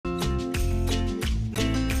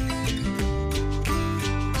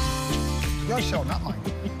your show, not mine.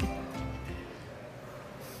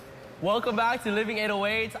 Welcome back to Living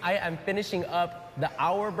 808. I am finishing up the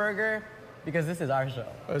Hour Burger because this is our show.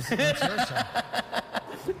 It's your show.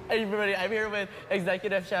 Hey everybody, I'm here with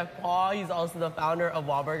Executive Chef Paul. He's also the founder of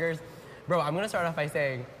Wahlburgers. Bro, I'm gonna start off by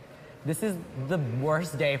saying, this is the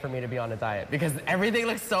worst day for me to be on a diet because everything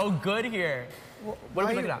looks so good here. What are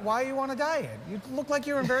we looking at? Why are you on a diet? You look like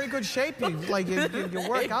you're in very good shape. You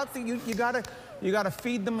work out. You gotta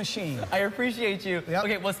feed the machine. I appreciate you. Yep.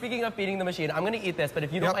 Okay, well, speaking of feeding the machine, I'm gonna eat this, but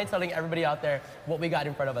if you don't mind telling everybody out there what we got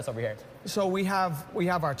in front of us over here. So we have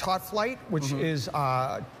our tot flight, which is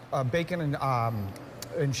bacon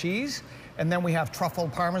and cheese, and then we have truffle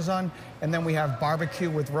parmesan, and then we have barbecue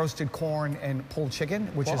with roasted corn and pulled chicken,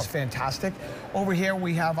 which is fantastic. Over here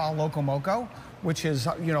we have our loco moco, which is,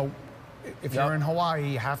 you know, if you're in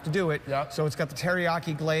Hawaii, you have to do it. So it's got the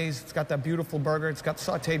teriyaki glaze, it's got that beautiful burger, it's got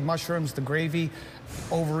sauteed mushrooms, the gravy,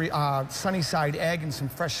 sunny side egg, and some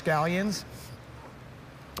fresh scallions.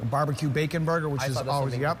 A barbecue bacon burger, which is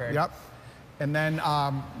always, And then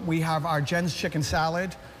we have our Jen's chicken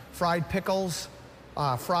salad, fried pickles,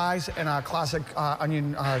 fries, and our classic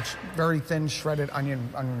onion, very thin shredded onion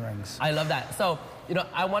rings. I love that. So, you know,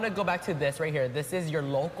 I want to go back to this right here. This is your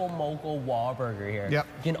local moco Wahlburger here. You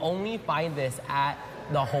can only find this at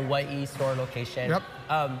the Hawaii store location.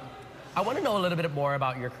 I want to know a little bit more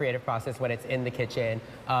about your creative process when it's in the kitchen.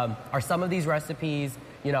 Are some of these recipes,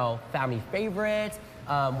 you know, family favorites?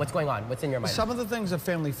 What's going on? What's in your mind? Some of the things are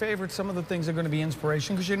family favorites. Some of the things are going to be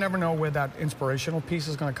inspiration because you never know where that inspirational piece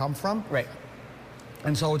is going to come from. Right.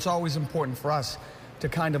 And so it's always important for us to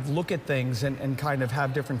kind of look at things and kind of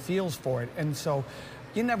have different feels for it. And so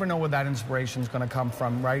you never know where that inspiration is going to come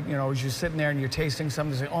from, right? You know, as you're sitting there and you're tasting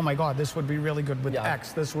something, you say, oh my God, this would be really good with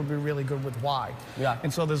X, this would be really good with Y.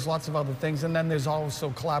 And so there's lots of other things. And then there's also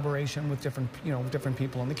collaboration with different, you know, different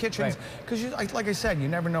people in the kitchens. Because like I said, you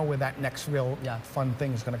never know where that next real fun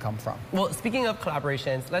thing is going to come from. Well, speaking of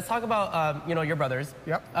collaborations, let's talk about, you know, your brothers.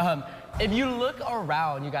 If you look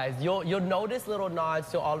around, you guys, you'll notice little nods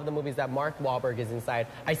to all of the movies that Mark Wahlberg is inside.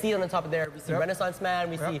 I see on the top of there, we see Renaissance Man,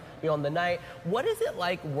 we see Beyond the Night. What is it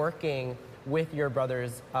like working with your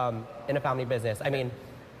brothers in a family business? I mean,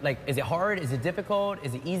 like, is it hard? Is it difficult?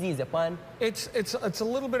 Is it easy? Is it fun? It's a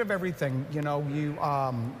little bit of everything. You know, you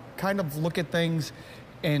kind of look at things,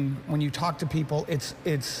 and when you talk to people,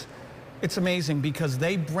 it's amazing because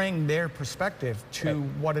they bring their perspective to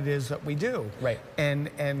what it is that we do.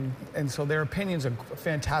 And so their opinions are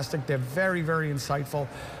fantastic. They're very, very insightful.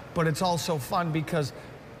 But it's also fun because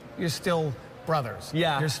you're still brothers.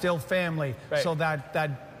 You're still family. So that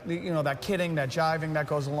you know, that kidding, that jiving that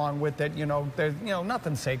goes along with it, you know, there's, you know,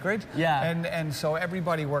 nothing's sacred. And so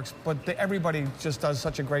everybody works, but everybody just does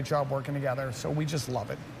such a great job working together. So we just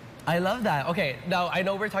love it. I love that. Okay, now I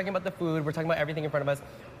know we're talking about the food, we're talking about everything in front of us.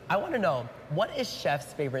 I want to know, what is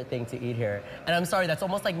Chef's favorite thing to eat here? And I'm sorry, that's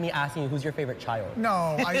almost like me asking you, who's your favorite child?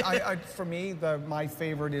 No, for me, my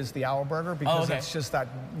favorite is the Hour Burger because it's just that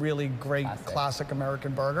really great classic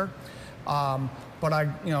American burger. But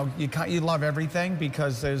you know, you love everything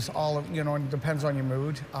because there's all of, you know, it depends on your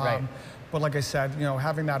mood. But like I said, you know,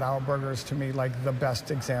 having that Hour Burger is to me like the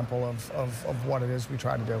best example of what it is we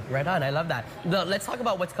try to do. Right on, I love that. Let's talk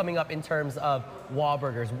about what's coming up in terms of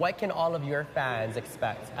Wahlburgers. What can all of your fans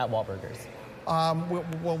expect at Wahlburgers?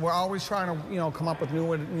 Well, we're always trying to, you know, come up with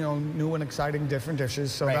new and exciting different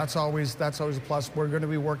dishes. So that's always a plus. We're going to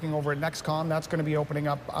be working over at NextCom. That's going to be opening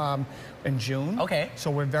up in June.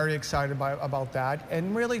 So we're very excited about that,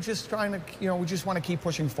 and really just trying to, you know, we just want to keep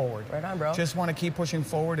pushing forward. Right on, bro. Just want to keep pushing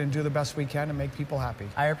forward and do the best we can and make people happy.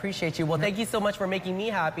 I appreciate you. Well, thank you so much for making me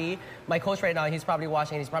happy. My coach right now, he's probably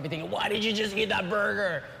watching. He's probably thinking, why did you just eat that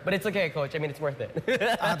burger? But it's okay, coach. I mean, it's worth it.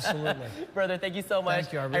 Absolutely. Brother, thank you so much.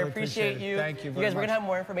 Thank you. I really appreciate you. Thank you very You guys, much. we're going to have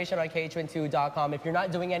more information on KHON2.com. If you're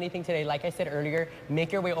not doing anything today, like I said earlier,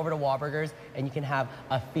 make your way over to Wahlburgers and you can have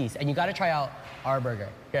a feast. And you got to try out our burger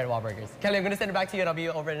here at Wahlburgers. Kelly, I'm going to send it back to you and I'll be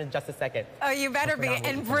over in just a second. Oh, you better be.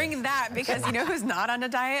 And bring that because you know who's not on a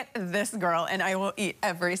diet? This girl. And I will eat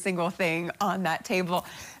every single thing on that table.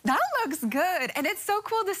 That looks good. And it's so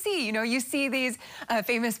cool to see. You know, you see these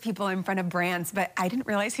famous people in front of brands, but I didn't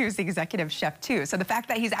realize he was the executive chef too. So the fact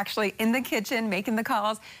that he's actually in the kitchen making the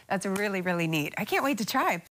calls, that's really, really neat. I can't wait to try.